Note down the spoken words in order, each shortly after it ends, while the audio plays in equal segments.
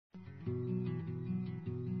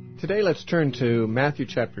Today let's turn to Matthew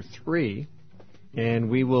chapter 3,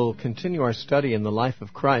 and we will continue our study in the life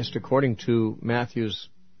of Christ according to Matthew's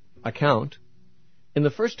account. In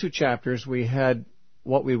the first two chapters we had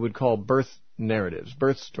what we would call birth narratives,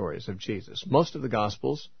 birth stories of Jesus. Most of the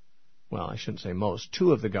Gospels, well, I shouldn't say most,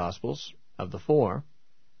 two of the Gospels of the four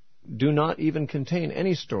do not even contain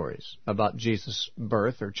any stories about Jesus'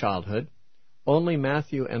 birth or childhood. Only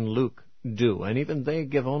Matthew and Luke do, and even they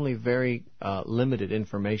give only very limited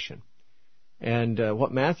information. And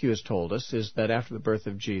what Matthew has told us is that after the birth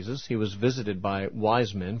of Jesus, he was visited by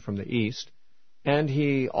wise men from the east, and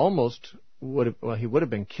he almost would have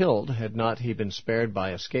been killed had not he been spared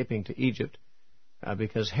by escaping to Egypt,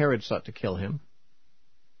 because Herod sought to kill him.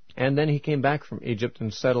 And then he came back from Egypt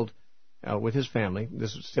and settled with his family.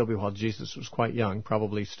 This would still be while Jesus was quite young,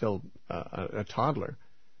 probably still a toddler.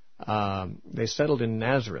 They settled in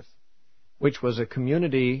Nazareth, which was a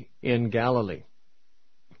community in Galilee.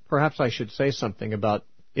 Perhaps I should say something about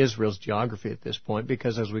Israel's geography at this point,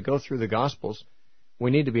 because as we go through the Gospels, we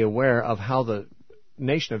need to be aware of how the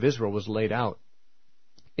nation of Israel was laid out.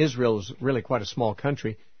 Israel is really quite a small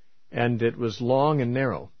country, and it was long and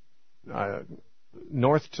narrow.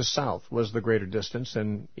 North to south was the greater distance,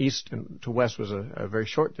 and east to west was a very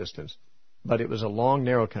short distance. But it was a long,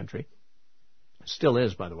 narrow country. Still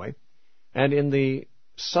is, by the way. And in the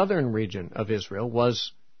southern region of Israel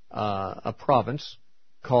was a province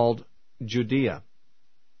called Judea,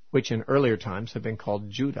 which in earlier times had been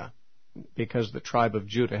called Judah, because the tribe of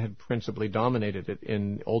Judah had principally dominated it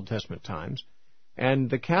in Old Testament times.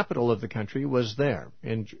 And the capital of the country was there,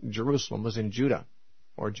 in Jerusalem, was in Judah,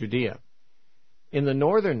 or Judea. In the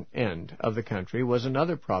northern end of the country was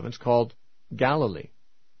another province called Galilee.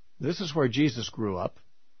 This is where Jesus grew up,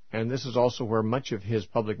 and this is also where much of his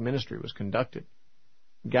public ministry was conducted.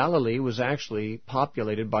 Galilee was actually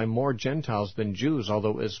populated by more Gentiles than Jews,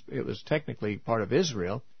 although it was technically part of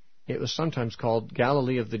Israel. It was sometimes called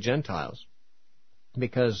Galilee of the Gentiles,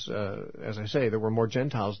 because, as I say, there were more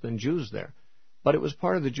Gentiles than Jews there. But it was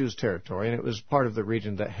part of the Jews' territory, and it was part of the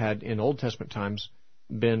region that had, in Old Testament times,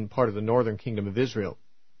 been part of the northern kingdom of Israel.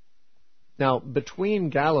 Now,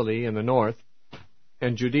 between Galilee in the north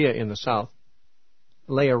and Judea in the south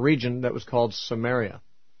lay a region that was called Samaria.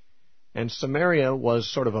 And Samaria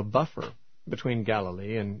was sort of a buffer between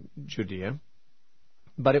Galilee and Judea,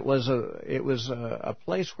 but it was a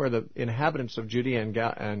place where the inhabitants of Judea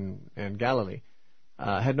and Galilee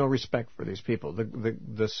had no respect for these people.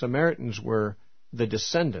 The Samaritans were the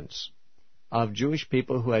descendants of Jewish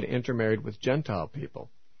people who had intermarried with Gentile people.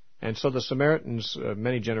 And so the Samaritans,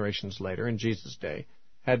 many generations later, in Jesus' day,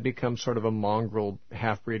 had become sort of a mongrel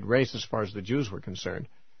half-breed race as far as the Jews were concerned.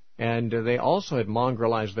 And they also had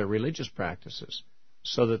mongrelized their religious practices,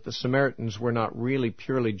 so that the Samaritans were not really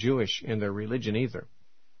purely Jewish in their religion either.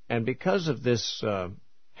 And because of this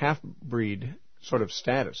half-breed sort of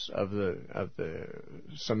status of the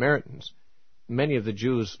Samaritans, many of the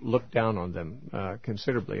Jews looked down on them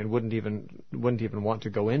considerably and wouldn't even want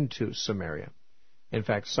to go into Samaria. In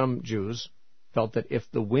fact, some Jews felt that if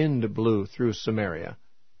the wind blew through Samaria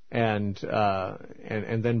and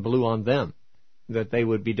then blew on them, that they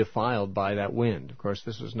would be defiled by that wind. Of course,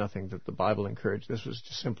 this was nothing that the Bible encouraged. This was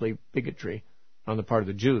just simply bigotry on the part of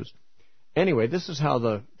the Jews. Anyway, this is how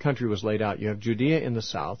the country was laid out. You have Judea in the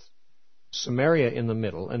south, Samaria in the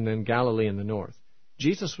middle, and then Galilee in the north.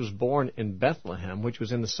 Jesus was born in Bethlehem, which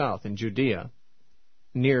was in the south, in Judea,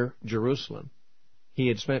 near Jerusalem. He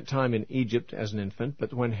had spent time in Egypt as an infant,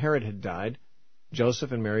 but when Herod had died,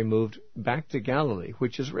 Joseph and Mary moved back to Galilee,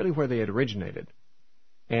 which is really where they had originated,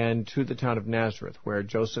 and to the town of Nazareth, where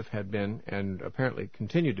Joseph had been, and apparently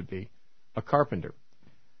continued to be, a carpenter.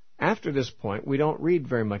 After this point, we don't read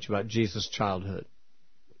very much about Jesus' childhood.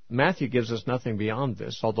 Matthew gives us nothing beyond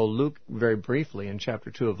this, although Luke, very briefly, in chapter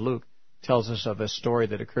 2 of Luke, tells us of a story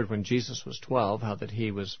that occurred when Jesus was 12, how that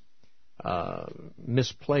he was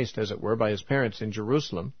misplaced, as it were, by his parents in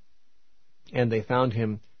Jerusalem, and they found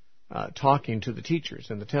him talking to the teachers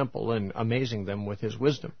in the temple and amazing them with his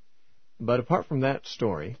wisdom. But apart from that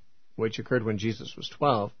story, which occurred when Jesus was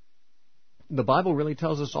 12, the Bible really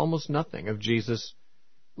tells us almost nothing of Jesus'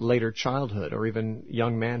 later childhood or even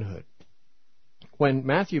young manhood. When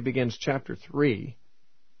Matthew begins chapter 3,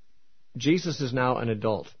 Jesus is now an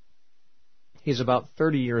adult. He's about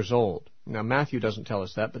 30 years old. Now, Matthew doesn't tell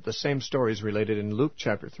us that, but the same story is related in Luke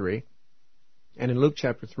chapter 3. And in Luke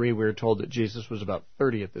chapter 3, we're told that Jesus was about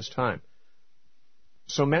 30 at this time.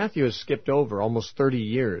 So Matthew has skipped over almost 30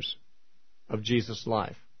 years of Jesus'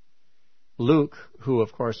 life. Luke, who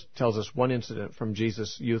of course tells us one incident from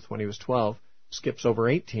Jesus' youth when he was 12, skips over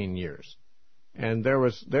 18 years. And there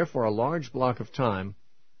was therefore a large block of time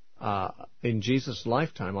in Jesus'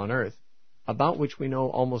 lifetime on earth about which we know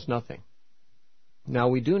almost nothing. Now,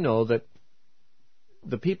 we do know that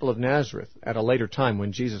the people of Nazareth, at a later time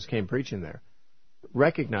when Jesus came preaching there,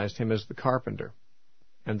 recognized him as the carpenter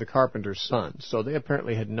and the carpenter's son. So they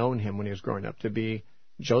apparently had known him when he was growing up to be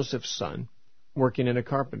Joseph's son, working in a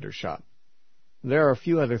carpenter shop. There are a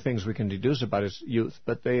few other things we can deduce about his youth,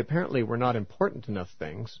 but they apparently were not important enough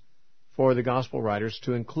things for the gospel writers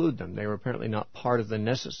to include them. They were apparently not part of the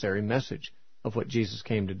necessary message of what Jesus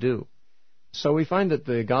came to do. So we find that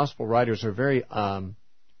the gospel writers are very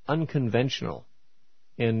unconventional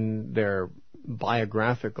in their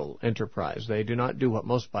biographical enterprise. They do not do what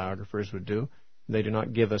most biographers would do. They do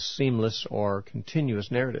not give a seamless or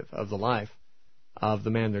continuous narrative of the life of the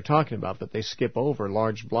man they're talking about, but they skip over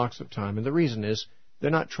large blocks of time. And the reason is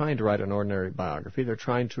they're not trying to write an ordinary biography. They're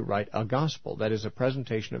trying to write a gospel, that is, a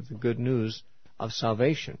presentation of the good news of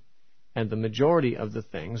salvation. And the majority of the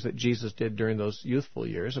things that Jesus did during those youthful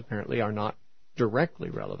years apparently are not directly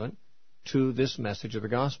relevant to this message of the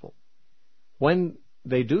gospel. When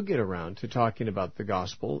they do get around to talking about the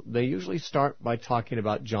gospel, they usually start by talking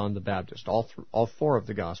about John the Baptist. All four of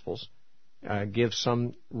the gospels give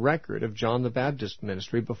some record of John the Baptist's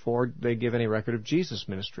ministry before they give any record of Jesus'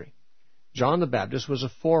 ministry. John the Baptist was a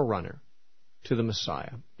forerunner to the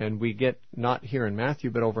Messiah, and we get, not here in Matthew,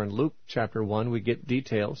 but over in Luke chapter 1, we get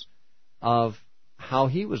details of how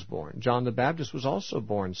he was born. John the Baptist was also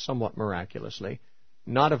born somewhat miraculously,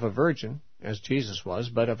 not of a virgin, as Jesus was,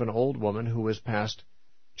 but of an old woman who was past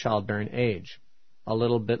childbearing age, a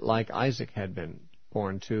little bit like Isaac had been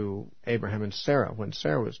born to Abraham and Sarah when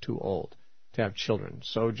Sarah was too old to have children.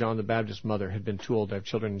 So John the Baptist's mother had been too old to have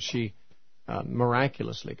children, and she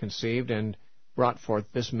miraculously conceived and brought forth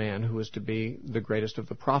this man who was to be the greatest of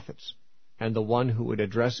the prophets and the one who would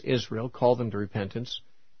address Israel, call them to repentance,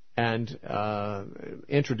 and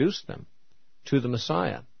introduce them to the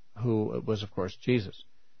Messiah, who was, of course, Jesus.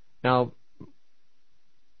 Now,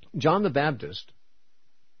 John the Baptist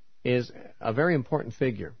is a very important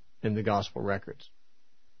figure in the gospel records.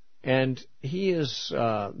 And he is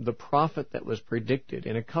the prophet that was predicted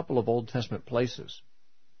in a couple of Old Testament places.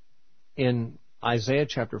 In Isaiah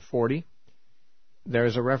chapter 40, there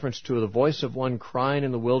is a reference to the voice of one crying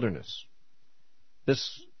in the wilderness.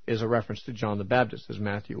 This is a reference to John the Baptist, as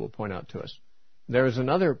Matthew will point out to us. There is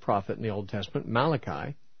another prophet in the Old Testament,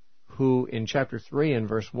 Malachi, who in chapter 3 and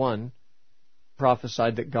verse 1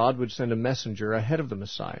 prophesied that God would send a messenger ahead of the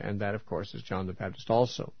Messiah, and that, of course, is John the Baptist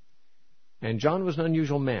also. And John was an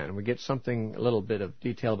unusual man. We get a little bit of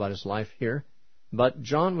detail about his life here, but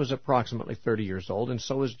John was approximately 30 years old, and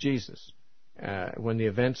so was Jesus, when the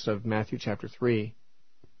events of Matthew chapter 3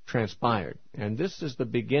 transpired. And this is the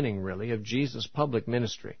beginning, really, of Jesus' public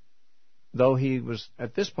ministry. Though he was,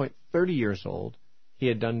 at this point, 30 years old, he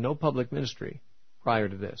had done no public ministry prior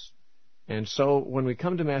to this. And so when we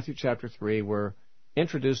come to Matthew chapter 3, we're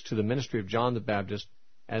introduced to the ministry of John the Baptist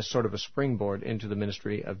as sort of a springboard into the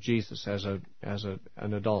ministry of Jesus as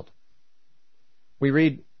an adult. We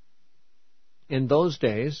read, "In those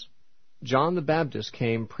days, John the Baptist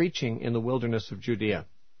came preaching in the wilderness of Judea,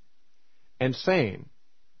 and saying,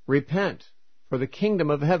 'Repent, for the kingdom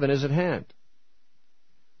of heaven is at hand.'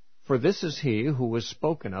 For this is he who was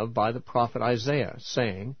spoken of by the prophet Isaiah,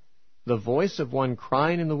 saying, 'The voice of one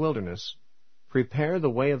crying in the wilderness, prepare the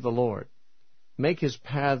way of the Lord, make his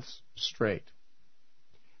paths straight.'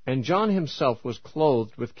 And John himself was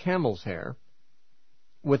clothed with camel's hair,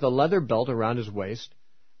 with a leather belt around his waist,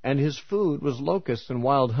 and his food was locusts and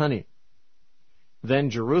wild honey. Then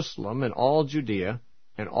Jerusalem and all Judea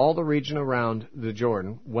and all the region around the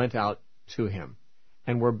Jordan went out to him,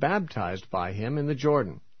 and were baptized by him in the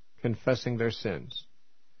Jordan, confessing their sins."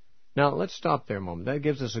 Now, let's stop there a moment. That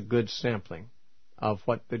gives us a good sampling of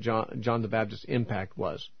what the John the Baptist's impact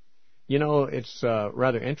was. You know, it's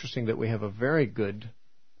rather interesting that we have a very good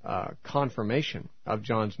confirmation of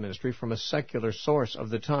John's ministry from a secular source of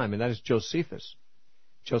the time, and that is Josephus.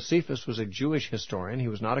 Josephus was a Jewish historian. He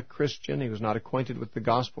was not a Christian. He was not acquainted with the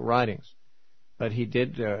gospel writings. But he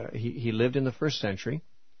lived in the first century.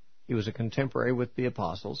 He was a contemporary with the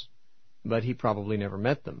apostles, but he probably never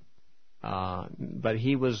met them. But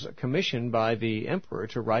he was commissioned by the emperor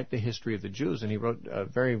to write the history of the Jews, and he wrote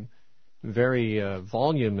very, very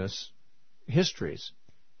voluminous histories.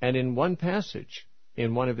 And in one passage,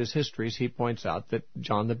 in one of his histories, he points out that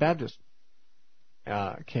John the Baptist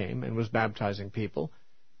came and was baptizing people.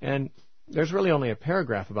 And there's really only a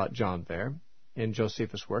paragraph about John there in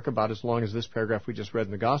Josephus' work, about as long as this paragraph we just read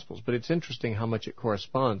in the Gospels. But it's interesting how much it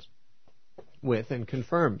corresponds with and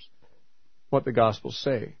confirms what the Gospels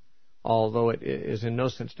say. although it is in no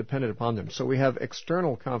sense dependent upon them. So we have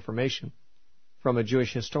external confirmation from a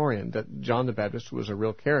Jewish historian that John the Baptist was a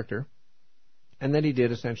real character, and that he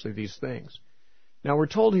did essentially these things. Now we're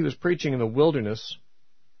told he was preaching in the wilderness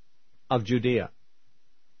of Judea.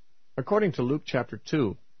 According to Luke chapter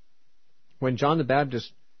 2, when John the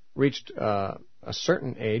Baptist reached a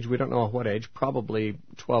certain age, we don't know what age, probably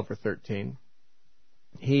 12 or 13,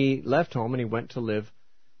 he left home and he went to live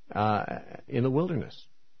in the wilderness.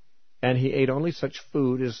 And he ate only such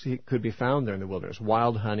food as he could be found there in the wilderness,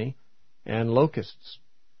 wild honey and locusts.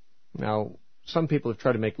 Now, some people have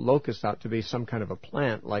tried to make locusts out to be some kind of a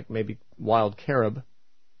plant, like maybe wild carob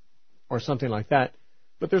or something like that,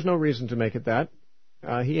 but there's no reason to make it that.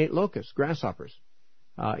 He ate locusts, grasshoppers.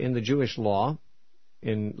 In the Jewish law,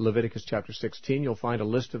 in Leviticus chapter 16, you'll find a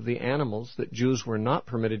list of the animals that Jews were not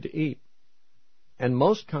permitted to eat. And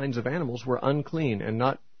most kinds of animals were unclean and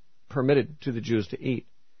not permitted to the Jews to eat.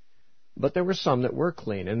 But there were some that were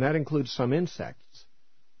clean, and that includes some insects.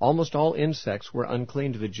 Almost all insects were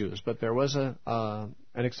unclean to the Jews, but there was an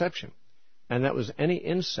exception, and that was any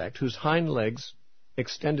insect whose hind legs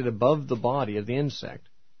extended above the body of the insect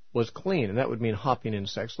was clean, and that would mean hopping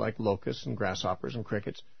insects like locusts and grasshoppers and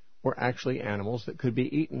crickets were actually animals that could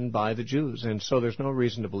be eaten by the Jews. And so there's no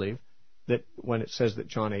reason to believe that when it says that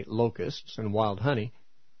John ate locusts and wild honey,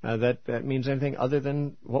 that means anything other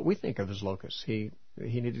than what we think of as locusts. He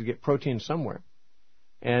needed to get protein somewhere.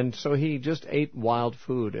 And so he just ate wild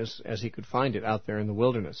food as he could find it out there in the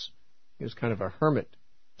wilderness. He was kind of a hermit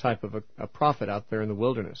type of a prophet out there in the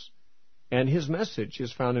wilderness. And his message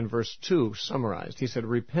is found in verse 2, summarized. He said,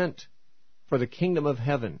 "Repent, for the kingdom of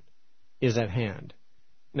heaven is at hand."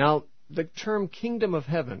 Now, the term kingdom of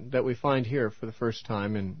heaven that we find here for the first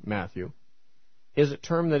time in Matthew is a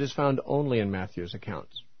term that is found only in Matthew's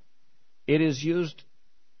accounts. It is used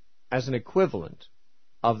as an equivalent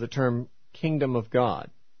of the term kingdom of God.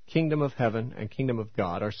 Kingdom of heaven and kingdom of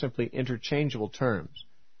God are simply interchangeable terms.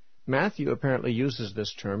 Matthew apparently uses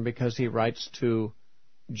this term because he writes to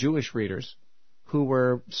Jewish readers who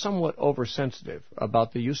were somewhat oversensitive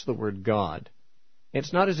about the use of the word God.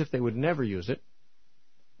 It's not as if they would never use it,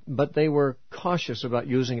 but they were cautious about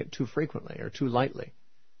using it too frequently or too lightly.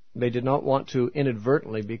 They did not want to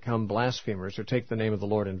inadvertently become blasphemers or take the name of the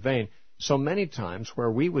Lord in vain. So many times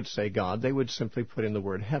where we would say God, they would simply put in the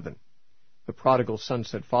word heaven. The prodigal son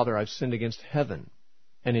said, "Father, I've sinned against heaven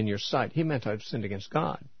and in your sight." He meant I've sinned against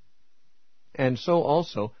God. And so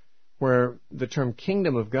also, where the term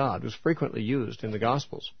kingdom of God was frequently used in the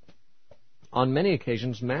Gospels, on many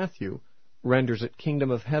occasions Matthew renders it kingdom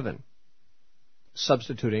of heaven,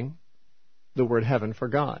 substituting the word heaven for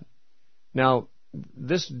God. Now,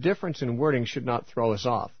 this difference in wording should not throw us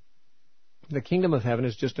off. The kingdom of heaven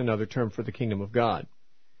is just another term for the kingdom of God.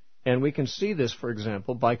 And we can see this, for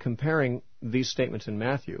example, by comparing these statements in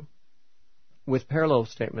Matthew with parallel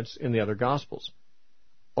statements in the other Gospels.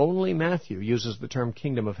 Only Matthew uses the term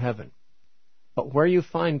kingdom of heaven. But where you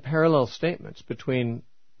find parallel statements between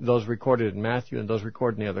those recorded in Matthew and those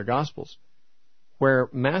recorded in the other Gospels, where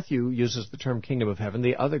Matthew uses the term kingdom of heaven,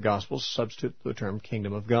 the other Gospels substitute the term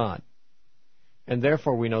kingdom of God. And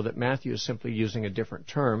therefore we know that Matthew is simply using a different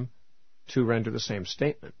term to render the same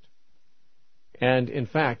statement. And in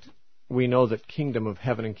fact, we know that kingdom of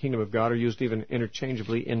heaven and kingdom of God are used even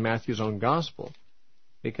interchangeably in Matthew's own Gospel,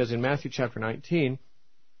 because in Matthew chapter 19,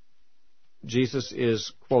 Jesus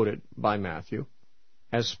is quoted by Matthew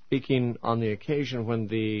as speaking on the occasion when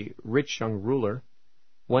the rich young ruler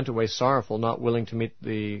went away sorrowful, not willing to meet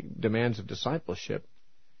the demands of discipleship.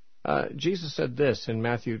 Jesus said this in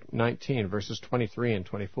Matthew 19, verses 23 and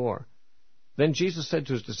 24. "Then Jesus said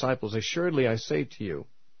to his disciples, 'Assuredly I say to you,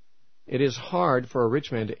 it is hard for a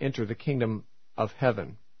rich man to enter the kingdom of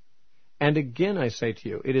heaven. And again I say to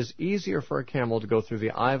you, it is easier for a camel to go through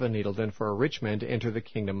the eye of a needle than for a rich man to enter the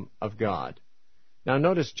kingdom of God.'" Now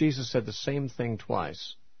notice Jesus said the same thing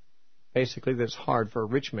twice. Basically, that it's hard for a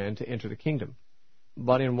rich man to enter the kingdom.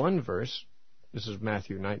 But in one verse, this is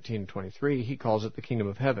Matthew 19:23, he calls it the kingdom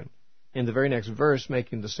of heaven. In the very next verse,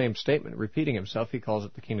 making the same statement, repeating himself, he calls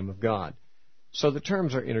it the kingdom of God. So the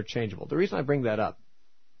terms are interchangeable. The reason I bring that up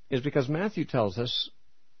is because Matthew tells us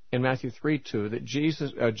in Matthew 3:2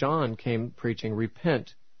 that John came preaching,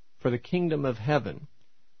 "Repent, for the kingdom of heaven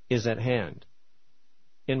is at hand."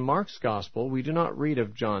 In Mark's Gospel, we do not read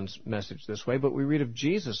of John's message this way, but we read of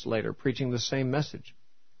Jesus later preaching the same message.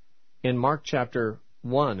 In Mark chapter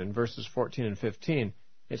 1 and verses 14 and 15,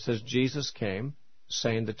 it says, "Jesus came,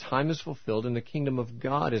 saying, 'The time is fulfilled and the kingdom of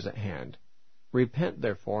God is at hand. Repent,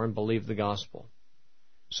 therefore, and believe the gospel.'"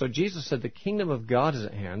 So Jesus said the kingdom of God is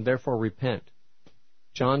at hand, therefore repent.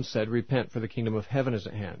 John said, repent, for the kingdom of heaven is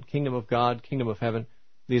at hand. Kingdom of God, kingdom of heaven,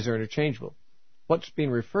 these are interchangeable. What's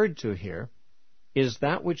being referred to here is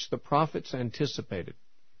that which the prophets anticipated,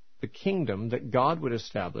 the kingdom that God would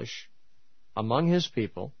establish among his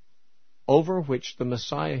people, over which the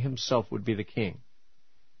Messiah himself would be the king.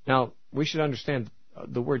 Now, we should understand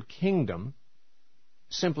the word kingdom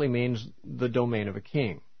simply means the domain of a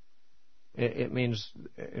king. It means,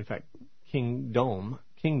 in fact,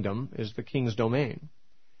 kingdom is the king's domain.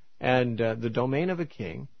 And the domain of a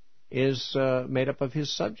king is made up of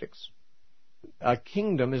his subjects. A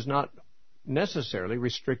kingdom is not necessarily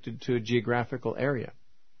restricted to a geographical area.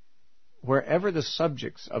 Wherever the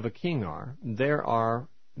subjects of a king are,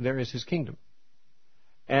 there is his kingdom.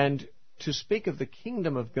 And to speak of the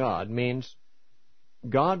kingdom of God means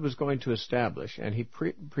God was going to establish, and he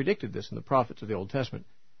predicted this in the prophets of the Old Testament,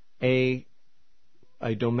 a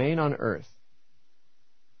domain on earth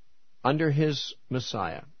under his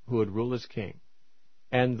Messiah, who would rule as king.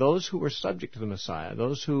 And those who were subject to the Messiah,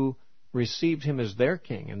 those who received him as their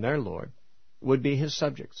king and their Lord, would be his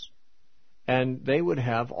subjects. And they would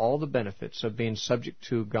have all the benefits of being subject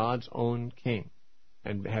to God's own king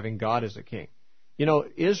and having God as a king. You know,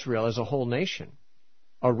 Israel as a whole nation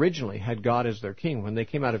originally had God as their king. When they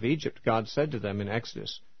came out of Egypt, God said to them in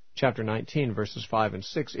Exodus chapter 19, verses 5 and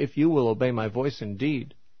 6, if you will obey my voice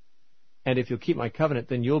indeed, and if you'll keep my covenant,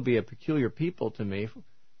 then you'll be a peculiar people to me,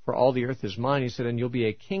 for all the earth is mine. He said, and you'll be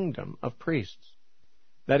a kingdom of priests.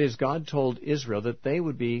 That is, God told Israel that they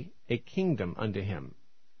would be a kingdom unto him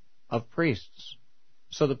of priests.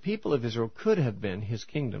 So the people of Israel could have been his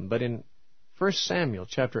kingdom. But in 1 Samuel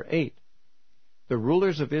chapter 8, the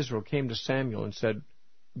rulers of Israel came to Samuel and said,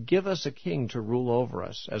 give us a king to rule over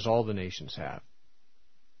us, as all the nations have.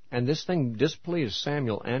 And this thing displeased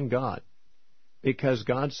Samuel and God, because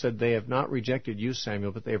God said, they have not rejected you,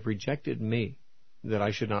 Samuel, but they have rejected me, that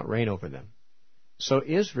I should not reign over them. So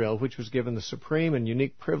Israel, which was given the supreme and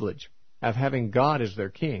unique privilege of having God as their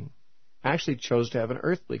king, actually chose to have an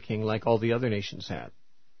earthly king like all the other nations had.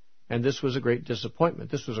 And this was a great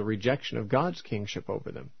disappointment. This was a rejection of God's kingship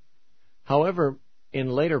over them. However,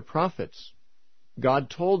 in later prophets, God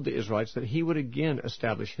told the Israelites that he would again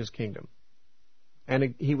establish his kingdom,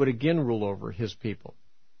 and he would again rule over his people.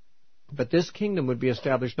 But this kingdom would be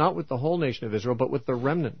established not with the whole nation of Israel, but with the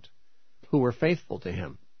remnant who were faithful to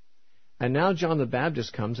him. And now John the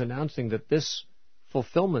Baptist comes announcing that this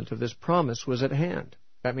fulfillment of this promise was at hand.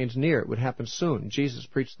 That means near. It would happen soon. Jesus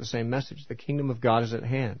preached the same message. The kingdom of God is at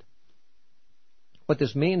hand. What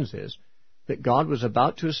this means is that God was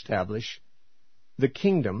about to establish the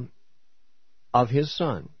kingdom of his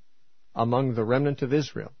Son among the remnant of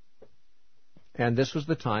Israel. And this was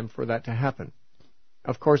the time for that to happen.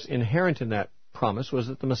 Of course, inherent in that promise was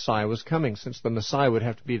that the Messiah was coming, since the Messiah would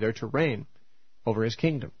have to be there to reign over his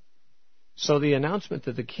kingdom. So the announcement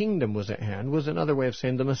that the kingdom was at hand was another way of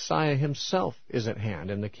saying the Messiah himself is at hand,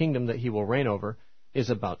 and the kingdom that he will reign over is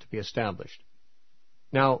about to be established.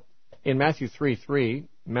 Now, in Matthew 3:3,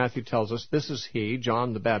 Matthew tells us, this is he,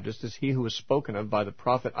 John the Baptist, is he who was spoken of by the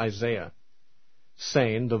prophet Isaiah,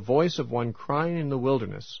 saying, the voice of one crying in the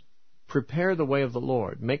wilderness, prepare the way of the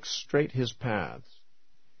Lord, make straight his paths.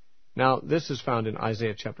 Now, this is found in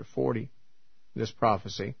Isaiah chapter 40, this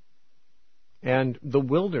prophecy. And the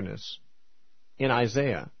wilderness in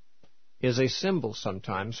Isaiah is a symbol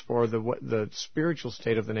sometimes for the spiritual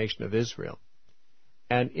state of the nation of Israel.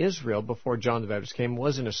 And Israel, before John the Baptist came,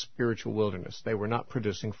 was in a spiritual wilderness. They were not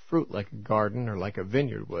producing fruit like a garden or like a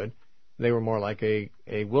vineyard would. They were more like a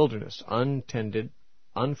wilderness, untended,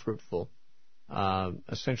 unfruitful,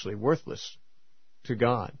 essentially worthless to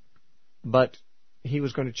God. But he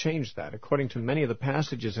was going to change that. According to many of the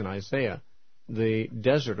passages in Isaiah, the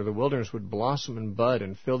desert or the wilderness would blossom and bud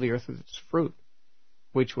and fill the earth with its fruit,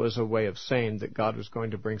 which was a way of saying that God was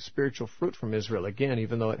going to bring spiritual fruit from Israel again,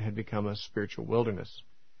 even though it had become a spiritual wilderness.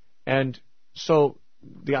 And so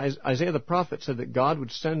Isaiah the prophet said that God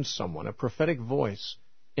would send someone, a prophetic voice,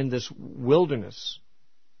 in this wilderness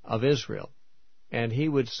of Israel. And he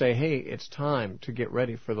would say, hey, it's time to get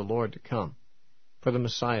ready for the Lord to come, for the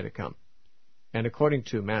Messiah to come. And according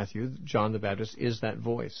to Matthew, John the Baptist is that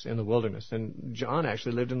voice in the wilderness. And John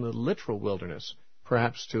actually lived in the literal wilderness,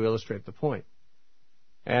 perhaps to illustrate the point.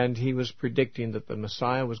 And he was predicting that the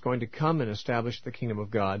Messiah was going to come and establish the kingdom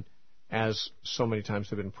of God, as so many times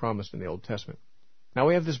have been promised in the Old Testament. Now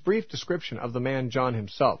we have this brief description of the man John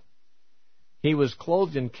himself. He was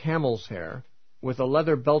clothed in camel's hair with a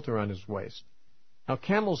leather belt around his waist. Now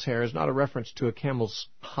camel's hair is not a reference to a camel's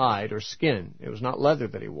hide or skin. It was not leather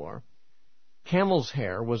that he wore. Camel's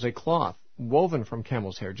hair was a cloth woven from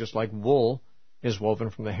camel's hair, just like wool is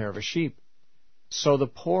woven from the hair of a sheep. So the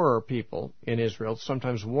poorer people in Israel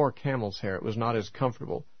sometimes wore camel's hair. It was not as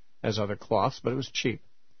comfortable as other cloths, but it was cheap.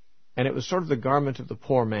 And it was sort of the garment of the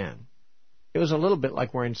poor man. It was a little bit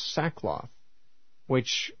like wearing sackcloth,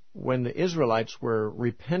 which when the Israelites were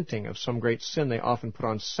repenting of some great sin, they often put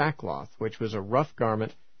on sackcloth, which was a rough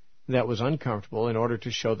garment that was uncomfortable in order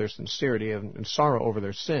to show their sincerity and sorrow over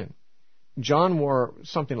their sin. John wore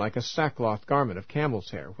something like a sackcloth garment of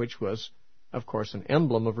camel's hair, which was, of course, an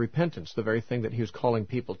emblem of repentance, the very thing that he was calling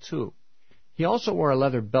people to. He also wore a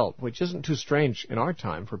leather belt, which isn't too strange in our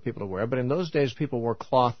time for people to wear, but in those days people wore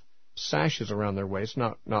cloth sashes around their waist,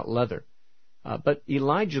 not leather. But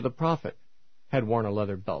Elijah the prophet had worn a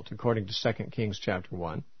leather belt, according to 2 Kings chapter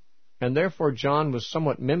 1, and therefore John was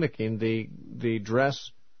somewhat mimicking the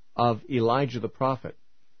dress of Elijah the prophet.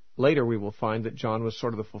 Later we will find that John was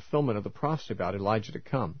sort of the fulfillment of the prophecy about Elijah to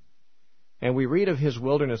come. And we read of his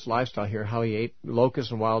wilderness lifestyle here, how he ate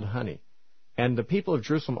locusts and wild honey. And the people of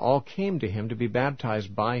Jerusalem all came to him to be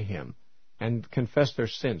baptized by him and confess their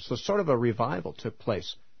sins. So sort of a revival took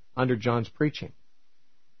place under John's preaching.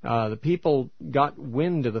 The people got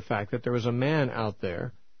wind of the fact that there was a man out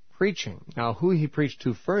there preaching. Now, who he preached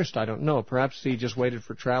to first, I don't know. Perhaps he just waited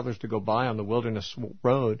for travelers to go by on the wilderness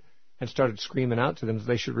road and started screaming out to them that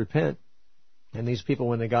they should repent. And these people,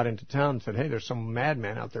 when they got into town, said, hey, there's some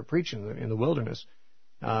madman out there preaching in the wilderness.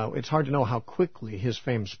 It's hard to know how quickly his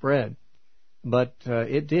fame spread, but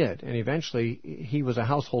it did. And eventually, he was a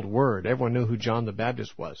household word. Everyone knew who John the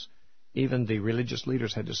Baptist was. Even the religious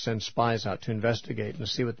leaders had to send spies out to investigate and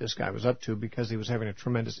see what this guy was up to, because he was having a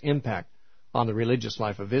tremendous impact on the religious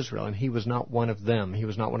life of Israel, and he was not one of them. He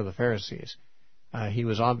was not one of the Pharisees. He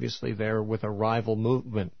was obviously there with a rival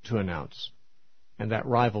movement to announce. And that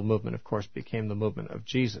rival movement, of course, became the movement of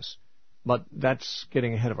Jesus. But that's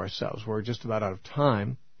getting ahead of ourselves. We're just about out of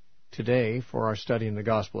time today for our study in the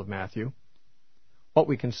Gospel of Matthew. What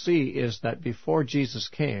we can see is that before Jesus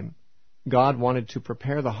came, God wanted to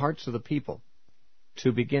prepare the hearts of the people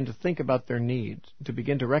to begin to think about their needs, to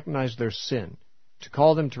begin to recognize their sin, to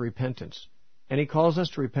call them to repentance. And He calls us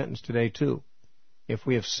to repentance today, too. If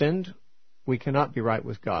we have sinned, we cannot be right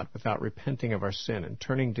with God without repenting of our sin and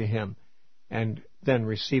turning to Him and then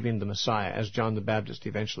receiving the Messiah, as John the Baptist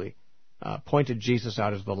eventually pointed Jesus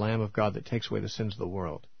out as the Lamb of God that takes away the sins of the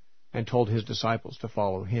world and told His disciples to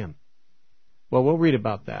follow Him. Well, we'll read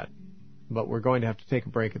about that, but we're going to have to take a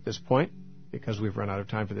break at this point because we've run out of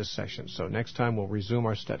time for this session. So next time we'll resume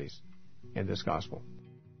our studies in this Gospel.